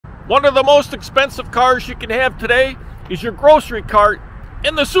One of the most expensive cars you can have today is your grocery cart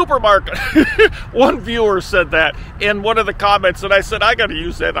in the supermarket. One viewer said that in one of the comments, and I said, I got to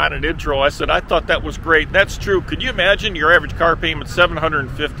use that on an intro. I said, I thought that was great. That's true. Could you imagine your average car payment,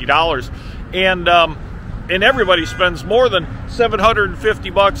 $750? And everybody spends more than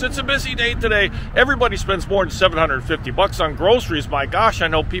 $750. It's a busy day today. Everybody spends more than $750 on groceries. My gosh, I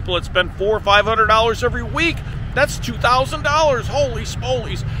know people that spend $400 or $500 every week. That's $2,000. Holy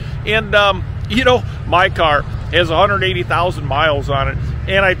smolies. And you know, my car has 180,000 miles on it.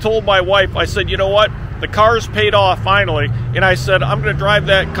 And I told my wife, I said, you know what? The car's paid off finally. And I said, I'm going to drive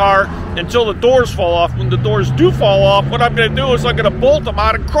that car until the doors fall off. When the doors do fall off, what I'm going to do is I'm going to bolt them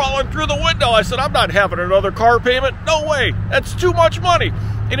out and crawl in through the window. I said, I'm not having another car payment. No way. That's too much money.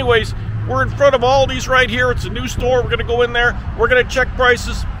 Anyways, we're in front of ALDI's right here. It's a new store. We're going to go in there. We're going to check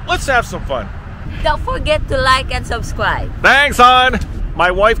prices. Let's have some fun. Don't forget to like and subscribe. Thanks, hon. My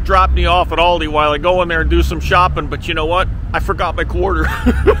wife dropped me off at ALDI while I go in there and do some shopping, but you know what? I forgot my quarter.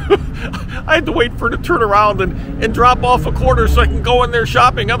 I had to wait for her to turn around and drop off a quarter so I can go in there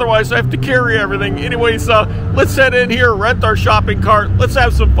shopping. Otherwise, I have to carry everything. Anyways, let's head in here, rent our shopping cart. Let's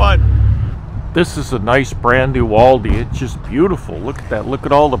have some fun. This is a nice brand new ALDI. It's just beautiful. Look at that. Look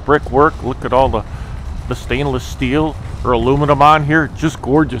at all the brickwork. Look at all the stainless steel or aluminum on here. Just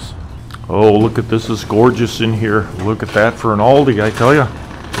gorgeous. Oh, look at this. Is gorgeous in here. Look at that for an ALDI, I tell you.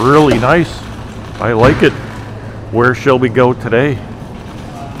 Really nice. I like it. Where shall we go today?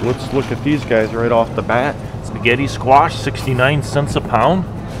 Let's look at these guys right off the bat. Spaghetti squash, 69 cents a pound.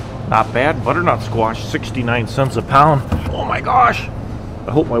 Not bad. Butternut squash, 69 cents a pound. Oh my gosh.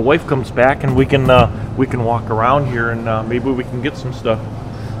 I hope my wife comes back and we can walk around here and maybe we can get some stuff.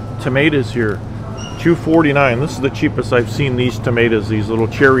 Tomatoes here. $2.49. This is the cheapest I've seen these tomatoes, these little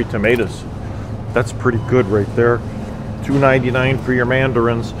cherry tomatoes. That's pretty good right there. $2.99 for your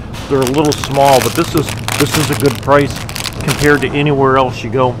mandarins. They're a little small, but this is a good price compared to anywhere else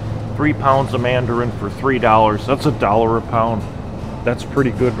you go. 3 pounds of mandarin for $3. That's $1 a pound. That's pretty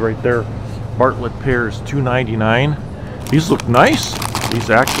good right there. Bartlett pears, $2.99. These look nice.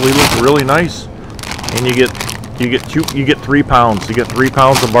 These actually look really nice. And you get 3 pounds. You get 3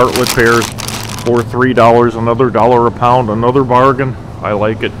 pounds of Bartlett pears for $3, another $1 a pound, another bargain. I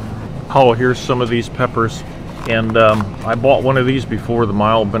like it. Oh, here's some of these peppers. And I bought one of these before, the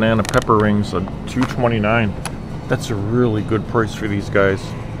mild banana pepper rings, $2.29. That's a really good price for these guys.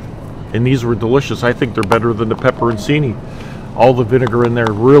 And these were delicious. I think they're better than the pepperoncini. All the vinegar in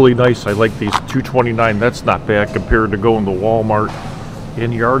there, really nice. I like these, $2.29. That's not bad compared to going to Walmart.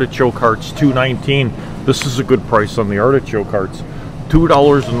 And the artichoke carts, $2.19. This is a good price on the artichoke carts.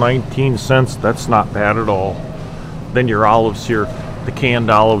 $2.19, that's not bad at all. Then your olives here, the canned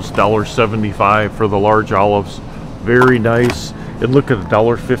olives, $1.75 for the large olives. Very nice. And look at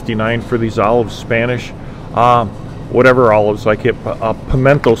 $1.59 for these olives, Spanish. Whatever olives, like it,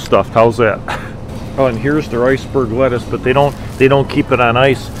 pimento stuffed, how's that? Oh, and here's their iceberg lettuce, but they don't keep it on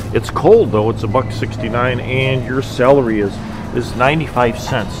ice. It's cold though, it's $1.69, and your celery is 95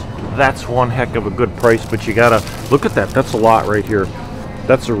 cents. That's one heck of a good price, but you gotta look at that. That's a lot right here.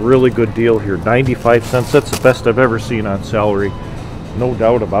 That's a really good deal here. 95 cents. That's the best I've ever seen on celery. No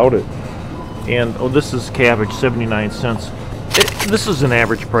doubt about it. And oh, this is cabbage, 79 cents. This is an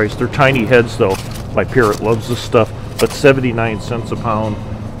average price. They're tiny heads though. My parrot loves this stuff, but 79 cents a pound.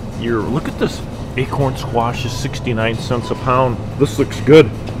 Look at this. Acorn squash is 69 cents a pound. This looks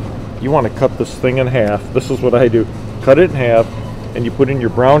good. You want to cut this thing in half. This is what I do. Cut it in half. And you put in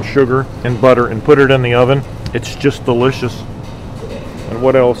your brown sugar and butter and put it in the oven. It's just delicious. And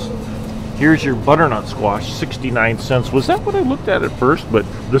what else? Here's your butternut squash, 69 cents. Was that what I looked at first? But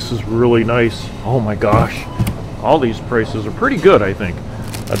this is really nice. Oh my gosh. All these prices are pretty good, I think.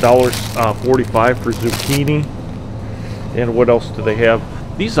 $1.45 for zucchini. And what else do they have?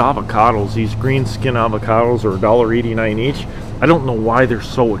 These avocados, these green skin avocados are $1.89 each. I don't know why they're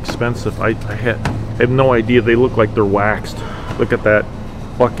so expensive. I have no idea. They look like they're waxed. Look at that,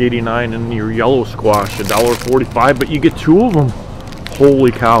 $1.89, and your yellow squash, $1.45, but you get 2 of them.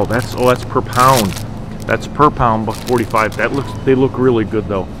 Holy cow! That's per pound. That's per pound, $1.45. They look really good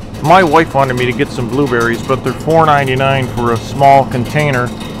though. My wife wanted me to get some blueberries, but they're $4.99 for a small container,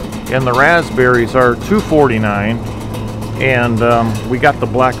 and the raspberries are $2.49, and we got the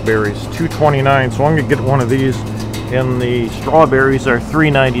blackberries, $2.29. So I'm gonna get one of these. And the strawberries are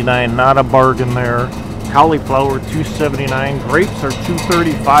 $3.99. Not a bargain there. Cauliflower, $2.79. Grapes are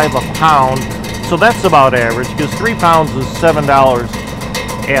 $2.35 a pound. So that's about average, because 3 pounds is $7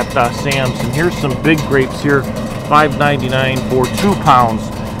 at Sam's. And here's some big grapes here, $5.99 for 2 pounds.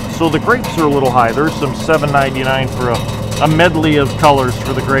 So the grapes are a little high. There's some $7.99 for a medley of colors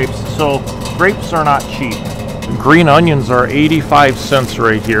for the grapes. So grapes are not cheap. Green onions are 85 cents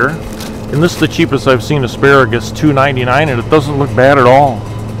right here. And this is the cheapest I've seen asparagus, $2.99, and it doesn't look bad at all.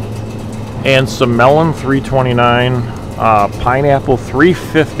 And some melon, $3.29. Pineapple,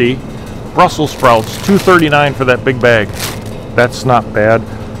 $3.50. Brussels sprouts, $2.39 for that big bag. That's not bad.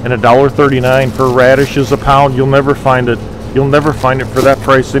 And $1.39 for radishes a pound. You'll never find it. You'll never find it for that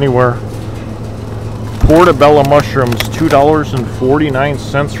price anywhere. Portobello mushrooms,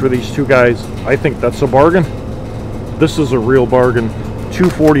 $2.49 for these two guys. I think that's a bargain. This is a real bargain.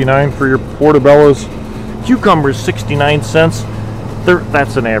 $2.49 for your portobellos. Cucumbers, 69 cents.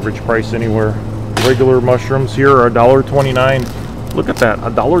 That's an average price anywhere. Regular mushrooms here are $1.29. Look at that,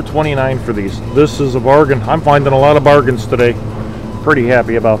 $1.29 for these. This is a bargain. I'm finding a lot of bargains today. Pretty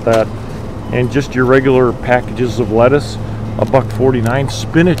happy about that. And just your regular packages of lettuce, $1.49.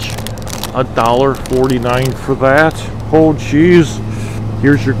 Spinach, $1.49 for that. Oh geez.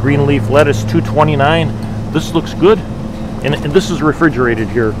 Here's your green leaf lettuce, $2.29. This looks good. And this is refrigerated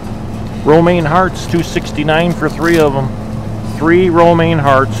here. Romaine hearts, $2.69 for 3 of them. 3 romaine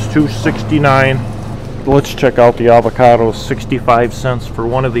hearts, $2.69. Let's check out the avocados, 65 cents for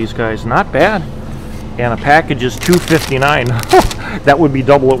one of these guys. Not bad. And a package is $2.59. That would be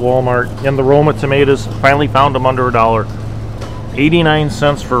double at Walmart. And the Roma tomatoes, finally found them under $1. 89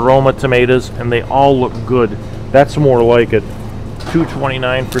 cents for Roma tomatoes, and they all look good. That's more like it.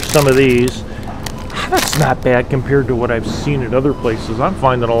 $2.29 for some of these. That's not bad compared to what I've seen at other places. I'm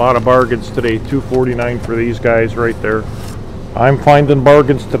finding a lot of bargains today. $2.49 for these guys right there. I'm finding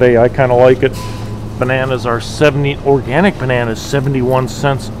bargains today. I kind of like it. Bananas are organic bananas, 71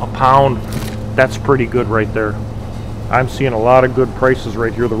 cents a pound. That's pretty good right there. I'm seeing a lot of good prices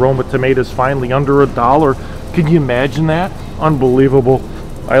right here. The Roma tomatoes finally under $1. Can you imagine that? Unbelievable.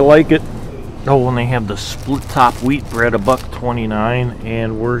 I like it. Oh, and they have the split top wheat bread, $1.29.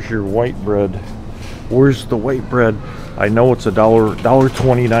 And where's your white bread? Where's the white bread? I know it's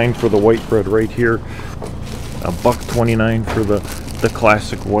 $1.29 for the white bread right here. $1.29 for the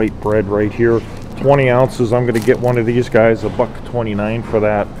classic white bread right here. 20 ounces. I'm going to get one of these guys, $1.29 for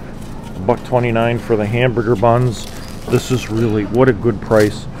that. $1.29 for the hamburger buns. This is really, what a good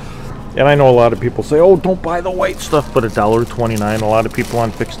price. And I know a lot of people say, oh, don't buy the white stuff, but $1.29. A lot of people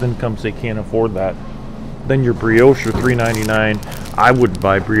on fixed incomes, they can't afford that. Then your brioche are $3.99. I would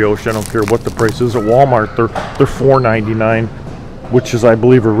buy brioche. I don't care what the price is at Walmart. They're $4.99, which is, I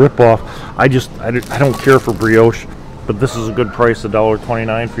believe, a ripoff. I don't care for brioche, but this is a good price,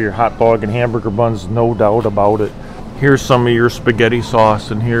 $1.29 for your hot dog and hamburger buns, no doubt about it. Here's some of your spaghetti sauce,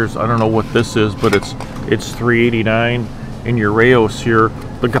 and here's, I don't know what this is, but it's $3.89. And your Rayos here,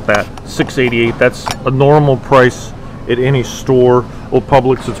 look at that, $6.88. That's a normal price at any store. Well,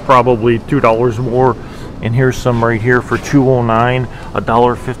 Publix, it's probably $2 more. And here's some right here for $2.09,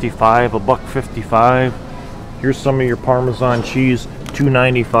 $1.55, $1.55. Here's some of your Parmesan cheese,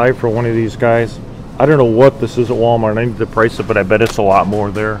 $2.95 for one of these guys. I don't know what this is at Walmart. I need to price it, but I bet it's a lot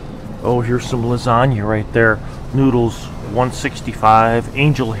more there. Oh, here's some lasagna right there. Noodles, $1.65.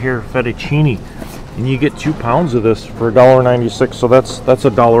 Angel hair fettuccine. And you get 2 pounds of this for $1.96. So that's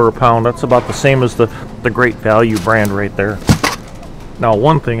 $1 a pound. That's about the same as the Great Value brand right there. Now,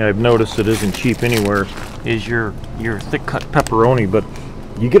 one thing I've noticed that isn't cheap anywhere is your thick cut pepperoni, but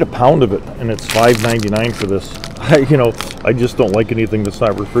you get a pound of it, and it's $5.99 for this. I just don't like anything that's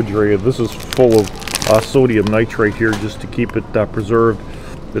not refrigerated. This is full of sodium nitrate here just to keep it preserved.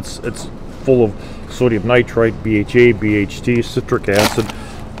 It's full of sodium nitrite, BHA, BHT, citric acid.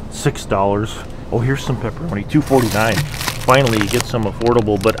 $6. Oh, here's some pepperoni, $2.49. Finally, you get some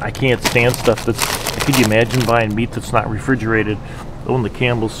affordable, but I can't stand stuff that's. Could you imagine buying meat that's not refrigerated? Oh, and the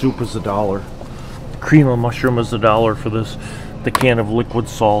Campbell's soup is $1. Cream of mushroom is $1 for this. The can of liquid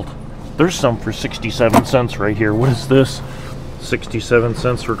salt. There's some for 67 cents right here. What is this? 67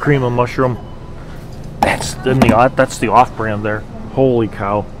 cents for cream of mushroom. That's the off-brand there. Holy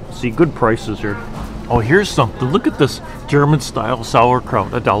cow. See, good prices here. Oh, here's something. Look at this German-style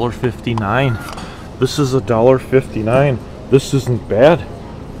sauerkraut, $1.59. This is $1.59. This isn't bad.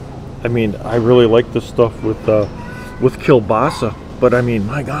 I mean, I really like this stuff with kielbasa. But I mean,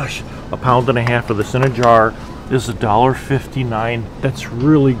 my gosh, a pound and a half of this in a jar is $1.59. That's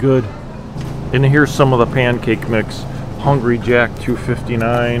really good. And here's some of the pancake mix. Hungry Jack,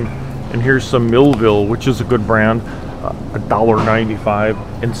 $2.59. And here's some Millville, which is a good brand, $1.95.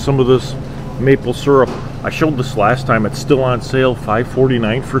 And some of this maple syrup. I showed this last time. It's still on sale,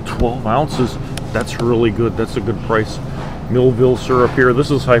 $5.49 for 12 ounces. That's really good. That's a good price. Millville syrup here.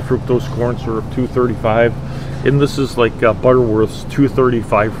 This is high fructose corn syrup, $2.35. And this is like Butterworth's,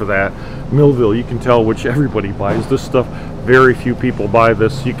 $2.35 for that. Millville, you can tell which everybody buys this stuff. Very few people buy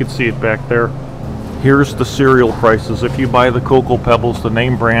this. You can see it back there. Here's the cereal prices. If you buy the Cocoa Pebbles, the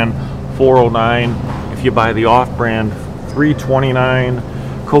name brand, $4.09. If you buy the off-brand,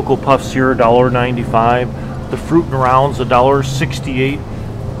 $3.29. Cocoa Puffs here, $1.95. The Fruit and Rounds, $1.68.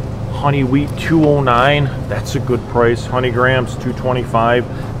 Honey Wheat, $2.09. That's a good price. Honey Grams,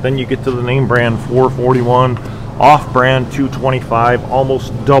 $2.25. Then you get to the name brand, $4.41. Off-brand, $2.25.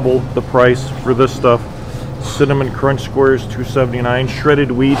 Almost double the price for this stuff. Cinnamon Crunch Squares, $2.79.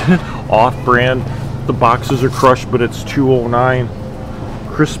 Shredded wheat, off-brand. The boxes are crushed, but it's $2.09.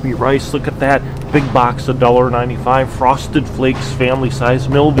 Crispy rice, look at that. Big box, $1.95. Frosted Flakes, family size,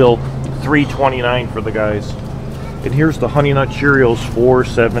 Millville, $3.29 for the guys. And here's the Honey Nut Cheerios,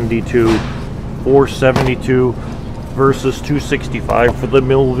 $4.72. $4.72 versus $2.65 for the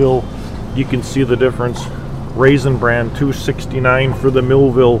Millville. You can see the difference. Raisin Bran, $2.69 for the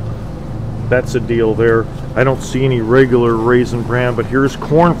Millville. That's a deal there. I don't see any regular Raisin Bran, but here's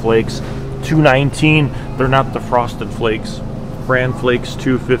Corn Flakes, $2.19. They're not the Frosted Flakes. Bran Flakes,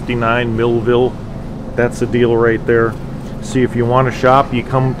 $2.59. Millville. That's a deal right there. See, if you want to shop, you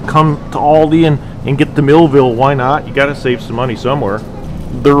come to Aldi and get the Millville. Why not? You got to save some money somewhere.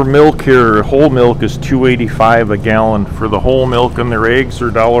 Their milk here, whole milk, is $2.85 a gallon for the whole milk, and their eggs are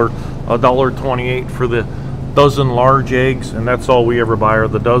 $1.28 for the dozen large eggs, and that's all we ever buy are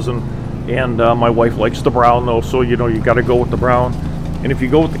the dozen. And my wife likes the brown though, so you know you got to go with the brown. And if you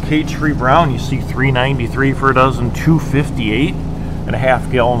go with the cage-free brown, you see $3.93 for a dozen, $2.58, and a half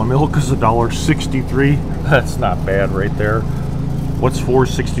gallon of milk is $1.63. That's not bad right there. What's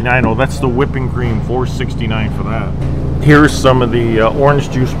 $4.69? Oh, that's the whipping cream, $4.69 for that. Here's some of the orange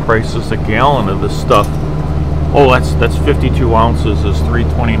juice prices. A gallon of this stuff. Oh, that's 52 ounces is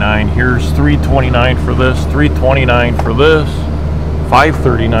 $3.29. Here's $3.29 for this, $3.29 for this,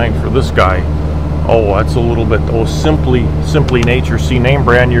 $5.39 for this guy. Oh, that's a little bit. Oh, Simply Nature. See, name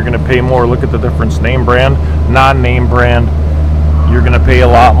brand, you're going to pay more. Look at the difference. Name brand, non-name brand, you're going to pay a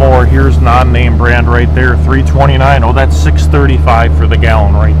lot more. Here's non-name brand right there, $3.29. Oh, that's $6.35 for the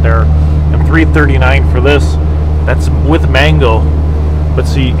gallon right there, and $3.39 for this. That's with mango. But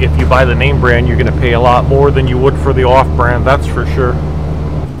see, if you buy the name brand, you're going to pay a lot more than you would for the off-brand. That's for sure.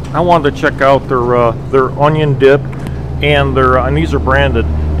 I wanted to check out their onion dip, and these are branded.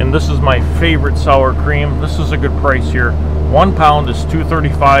 And this is my favorite sour cream. This is a good price here. 1 pound is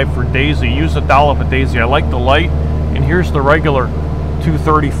 $2.35 for Daisy. Use a dollop of Daisy. I like the light. And here's the regular,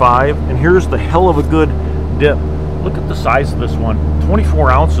 $2.35. And here's the hell of a good dip. Look at the size of this one.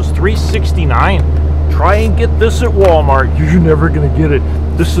 24 ounces, $3.69. Try and get this at Walmart. You're never gonna get it.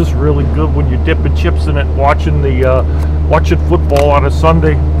 This is really good when you're dipping chips in it, watching football on a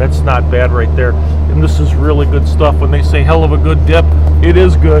Sunday. That's not bad right there. And this is really good stuff. When they say hell of a good dip, it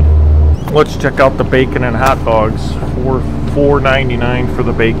is good. Let's check out the bacon and hot dogs. $4.99 for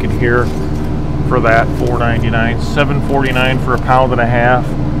the bacon here. For that, $4.99. $7.49 for a pound and a half.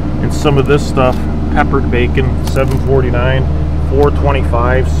 And some of this stuff, peppered bacon, $7.49.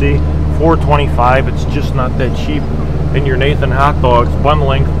 $4.25. See, $4.25. It's just not that cheap. And your Nathan hot dogs, bun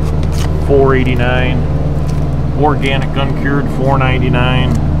length, $4.89. Organic uncured,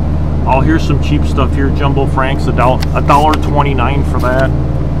 $4.99. Oh, here's some cheap stuff here. Jumbo Franks, $1.29 for that.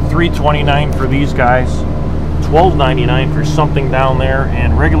 $3.29 for these guys. $12.99 for something down there.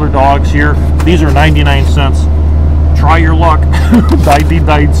 And regular dogs here, these are 99 cents. Try your luck.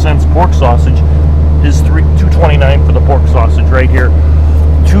 99 cents. Pork sausage is $2.29 for the pork sausage right here.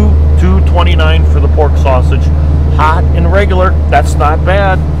 $2.29 for the pork sausage. Hot and regular, that's not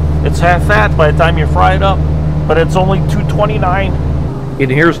bad. It's half fat by the time you fry it up, but it's only $2.29. And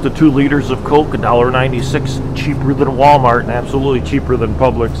here's the 2 liters of Coke, $1.96, cheaper than Walmart and absolutely cheaper than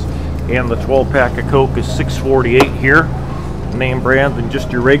Publix. And the 12-pack of Coke is $6.48 here, name brand, and just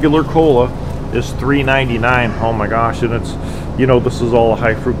your regular cola is $3.99. Oh my gosh, and it's, you know, this is all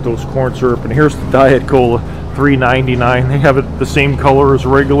high fructose corn syrup. And here's the Diet Cola, $3.99. They have it the same color as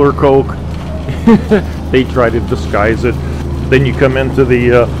regular Coke. They try to disguise it. Then you come into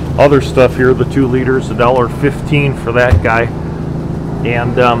the other stuff here, the 2 liters, $1.15 for that guy.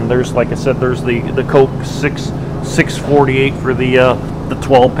 And there's, like I said, there's the Coke, $6.48 for the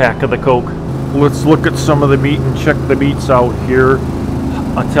 12-pack of the Coke. Let's look at some of the meat and check the meats out here.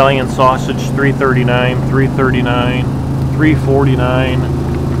 Italian sausage, $3.39, $3.39,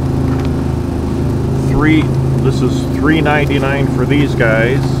 $3.49, this is $3.99 for these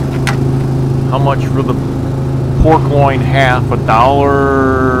guys. How much for the pork loin half?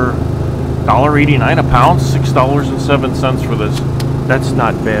 $1.89 a pound, $6.07 for this. That's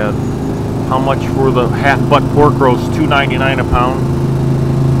not bad. How much for the half-butt pork roast? $2.99 a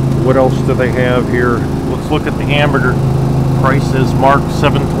pound. What else do they have here? Let's look at the hamburger. Price is marked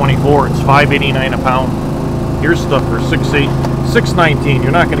 $7.24. It's $5.89 a pound. Here's stuff for $6.19.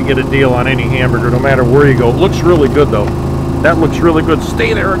 You're not going to get a deal on any hamburger, no matter where you go. It looks really good, though. That looks really good.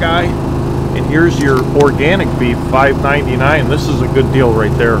 Stay there, guy. And here's your organic beef, $5.99. This is a good deal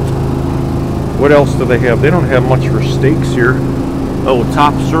right there. What else do they have? They don't have much for steaks here. Oh,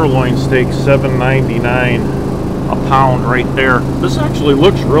 top sirloin steak, $7.99 a pound right there. This actually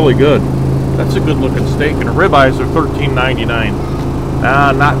looks really good. That's a good looking steak. And the ribeyes are $13.99.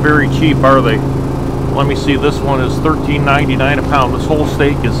 Not very cheap, are they? Let me see. This one is $13.99 a pound. This whole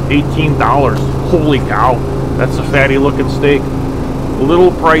steak is $18. Holy cow. That's a fatty looking steak. A little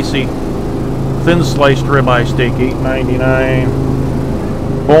pricey. Thin sliced ribeye steak, $8.99.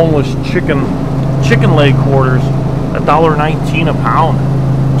 Boneless chicken leg quarters, $1.19 a pound.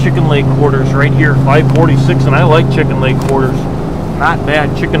 Chicken leg quarters right here, $5.46, and I like chicken leg quarters. Not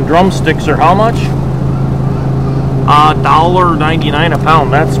bad. Chicken drumsticks are how much? $1.99 a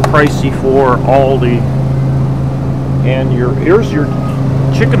pound. That's pricey for Aldi. And here's your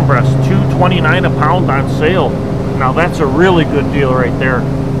chicken breast, $2.29 a pound on sale. Now that's a really good deal right there.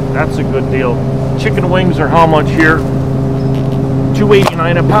 That's a good deal. Chicken wings are how much here?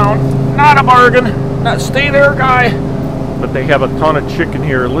 $2.89 a pound. Not a bargain. Stay there, guy. But they have a ton of chicken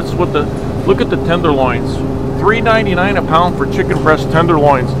here. Look at the tenderloins. $3.99 a pound for chicken breast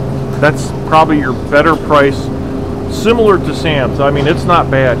tenderloins. That's probably your better price. Similar to Sam's. I mean, it's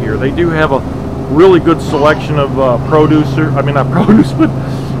not bad here. They do have a really good selection of produce. I mean, not produce,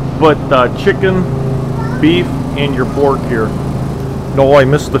 but chicken, beef, and your pork here. No, I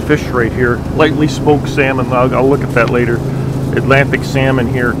missed the fish right here. Lightly smoked salmon. I'll look at that later. Atlantic salmon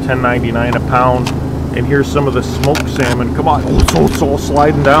here, $10.99 a pound. And here's some of the smoked salmon. Come on. Oh, it's all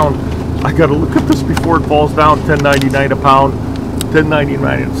sliding down. I gotta look at this before it falls down. $10.99 a pound.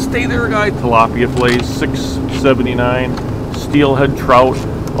 $10.99. Stay there, guy. Tilapia fillets, $6.79. Steelhead trout,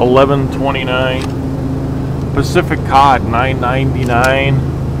 $11.29. Pacific cod, $9.99.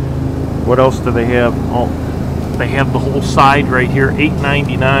 What else do they have? Oh, they have the whole side right here,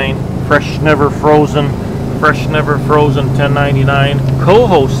 $8.99. Fresh, never frozen, $10.99.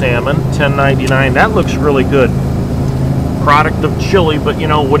 Coho salmon, $10.99. That looks really good. Product of Chile, but you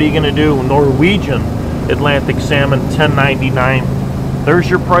know, what are you going to do? Norwegian Atlantic salmon, $10.99. There's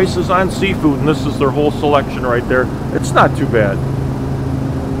your prices on seafood, and this is their whole selection right there. It's not too bad.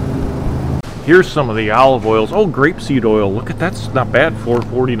 Here's some of the olive oils. Oh, grapeseed oil. Look at that's not bad,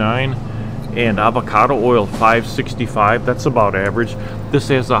 $4.49. And avocado oil, $5.65. That's about average. This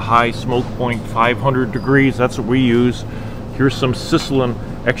has a high smoke point, 500 degrees. That's what we use. Here's some Sicilian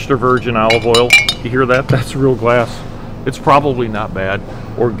extra virgin olive oil. You hear that? That's real glass. It's probably not bad.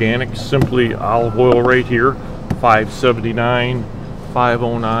 Organic simply olive oil right here, $5.79,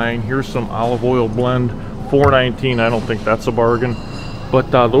 $5.09. Here's some olive oil blend, $4.19. I don't think that's a bargain,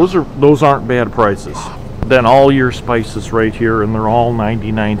 but those aren't bad prices. Then all your spices right here, and they're all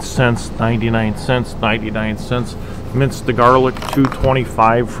 99 cents, 99 cents, 99 cents. Minced the garlic,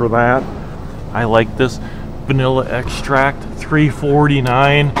 $2.25 for that. I like this. Vanilla extract,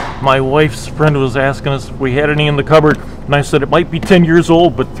 $3.49. My wife's friend was asking us if we had any in the cupboard, and I said it might be 10 years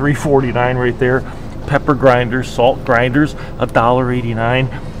old, but $3.49 right there. Pepper grinders, salt grinders, $1.89,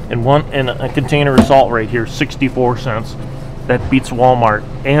 and a container of salt right here, 64 cents. That beats Walmart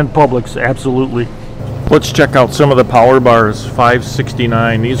and Publix, absolutely. Let's check out some of the power bars,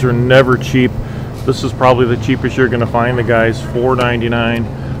 $5.69. These are never cheap. This is probably the cheapest you're going to find, the guys, $4.99.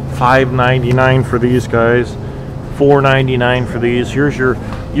 $5.99 for these guys, $4.99 for these. Here's your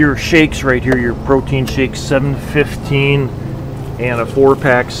shakes right here, your protein shakes, $7.15, and a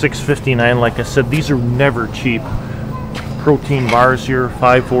 4-pack, $6.59. Like I said, these are never cheap. Protein bars here,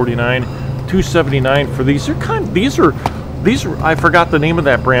 $5.49, $2.79 for these. These are I forgot the name of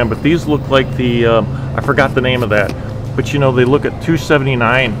that brand, but these look like the I forgot the name of that. But you know, they look at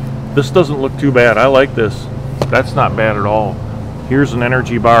 $2.79. This doesn't look too bad. I like this. That's not bad at all. Here's an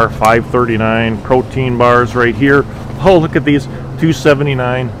energy bar, $5.39. Protein bars right here. Oh, look at these,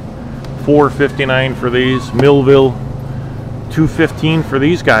 $2.79. $4.59 for these. Millville, $2.15 for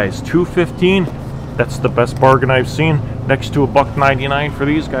these guys. $2.15. That's the best bargain I've seen. Next to $1.99 for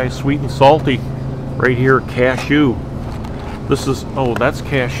these guys, sweet and salty. Right here, cashew. This is, oh, that's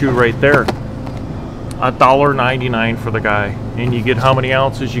cashew right there. $1.99 for the guy. And you get how many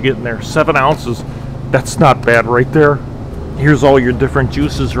ounces you get in there? 7 ounces. That's not bad right there. Here's all your different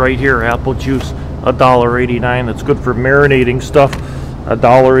juices right here. Apple juice, $1.89. That's good for marinating stuff.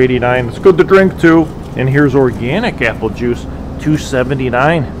 $1.89. It's good to drink too. And here's organic apple juice,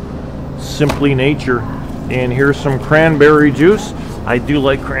 $2.79. Simply Nature. And here's some cranberry juice. I do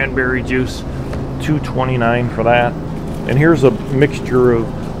like cranberry juice. $2.29 for that. And here's a mixture of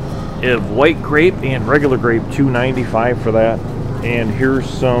white grape and regular grape. $2.95 for that. And here's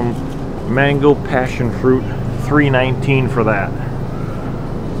some mango passion fruit. $3.19 for that.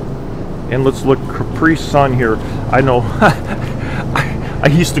 And let's look Capri Sun here. I know I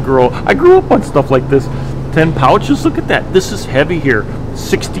grew up on stuff like this. 10 pouches, look at that. This is heavy here.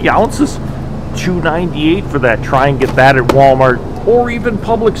 60 ounces, $2.98 for that. Try and get that at Walmart or even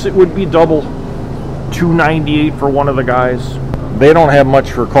Publix. It would be double. $2.98 for one of the guys. They don't have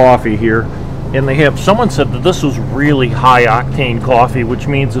much for coffee here. And they have, someone said that this was really high octane coffee, which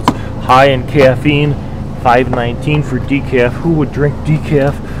means it's high in caffeine. $5.19 for decaf. Who would drink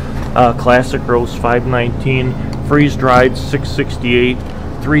decaf? Classic roast, $5.19. Freeze dried, $6.68.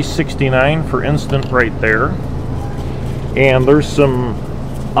 $3.69 for instant right there. And there's some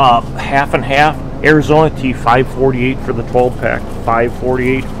half and half Arizona tea, $5.48 for the 12 pack.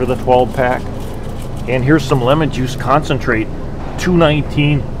 $5.48 for the 12 pack. And here's some lemon juice concentrate,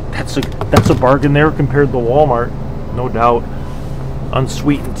 $2.19. That's a bargain there compared to Walmart, no doubt.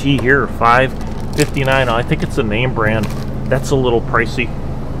 Unsweetened tea here, $5.59. I think it's a name brand. That's a little pricey.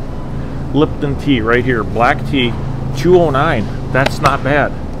 Lipton tea right here, black tea, $2.09. That's not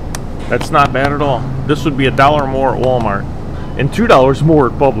bad. That's not bad at all. This would be $1 more at Walmart and $2 more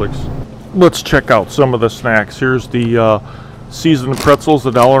at Publix. Let's check out some of the snacks. Here's the seasoned pretzels,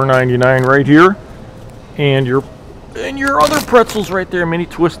 $1.99 right here, and your other pretzels right there, mini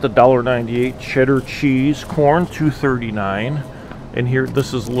twist, $1.98. Cheddar cheese corn, $2.39. And here,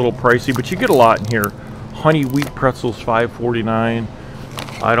 this is a little pricey, but you get a lot in here. Honey wheat pretzels, $5.49.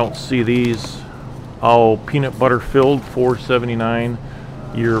 I don't see these. Oh, peanut butter filled, $4.79.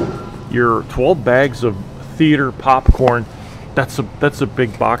 Your 12 bags of theater popcorn. That's a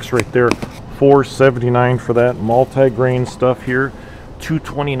big box right there. $4.79 for that. Multi-grain stuff here.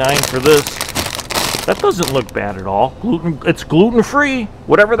 $2.29 for this. That doesn't look bad at all. It's gluten-free,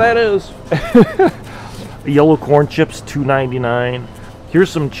 whatever that is. Yellow corn chips, $2.99. Here's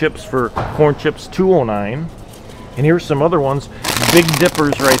some chips for corn chips, $2.09. And here's some other ones, Big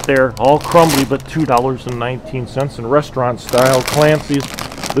Dippers right there, all crumbly, but $2.19 in restaurant style. Clancy's,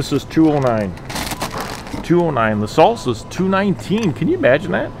 this is $2.09. $2.09. The salsa's $2.19. Can you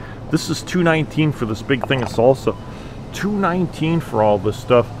imagine that? This is $2.19 for this big thing of salsa. $2.19 for all this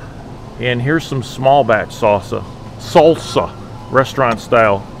stuff. And here's some small batch salsa, restaurant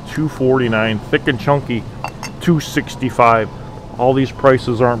style, $2.49. Thick and chunky, $2.65. All these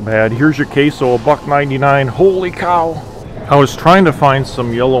prices aren't bad. Here's your queso, $1.99. Holy cow! I was trying to find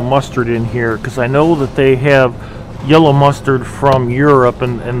some yellow mustard in here because I know that they have yellow mustard from Europe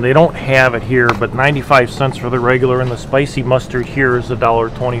and they don't have it here, but 95 cents for the regular, and the spicy mustard here is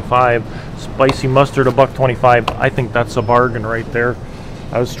 $1.25. Spicy mustard, $1.25. I think that's a bargain right there.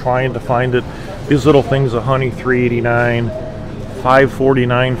 I was trying to find it. These little things of honey, $3.89.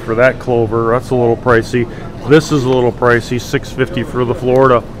 $5.49 for that clover. That's a little pricey. This is a little pricey, $6.50 for the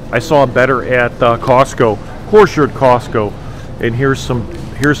Florida. I saw better at Costco. Of course you're at Costco. And here's some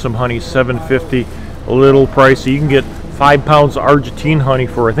honey, $7.50. A little pricey. You can get 5 pounds of Argentine honey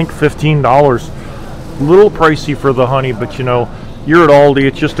for I think $15. A little pricey for the honey, but you know, you're at Aldi,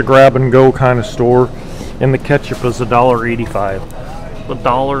 it's just a grab and go kind of store. And the ketchup is $1.85.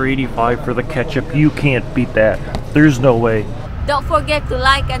 $1.85 for the ketchup. You can't beat that. There's no way. Don't forget to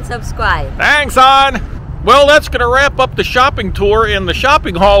like and subscribe. Thanks, hon. Well, that's going to wrap up the shopping tour and the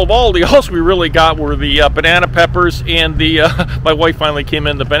shopping haul of Aldi. All we really got were the banana peppers and the, my wife finally came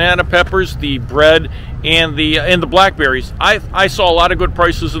in, the banana peppers, the bread, and the blackberries. I saw a lot of good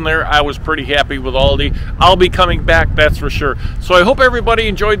prices in there. I was pretty happy with Aldi. I'll be coming back, that's for sure. So I hope everybody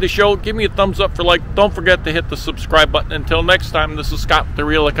enjoyed the show. Give me a thumbs up for like. Don't forget to hit the subscribe button. Until next time, this is Scott with The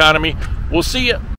Real Economy. We'll see you.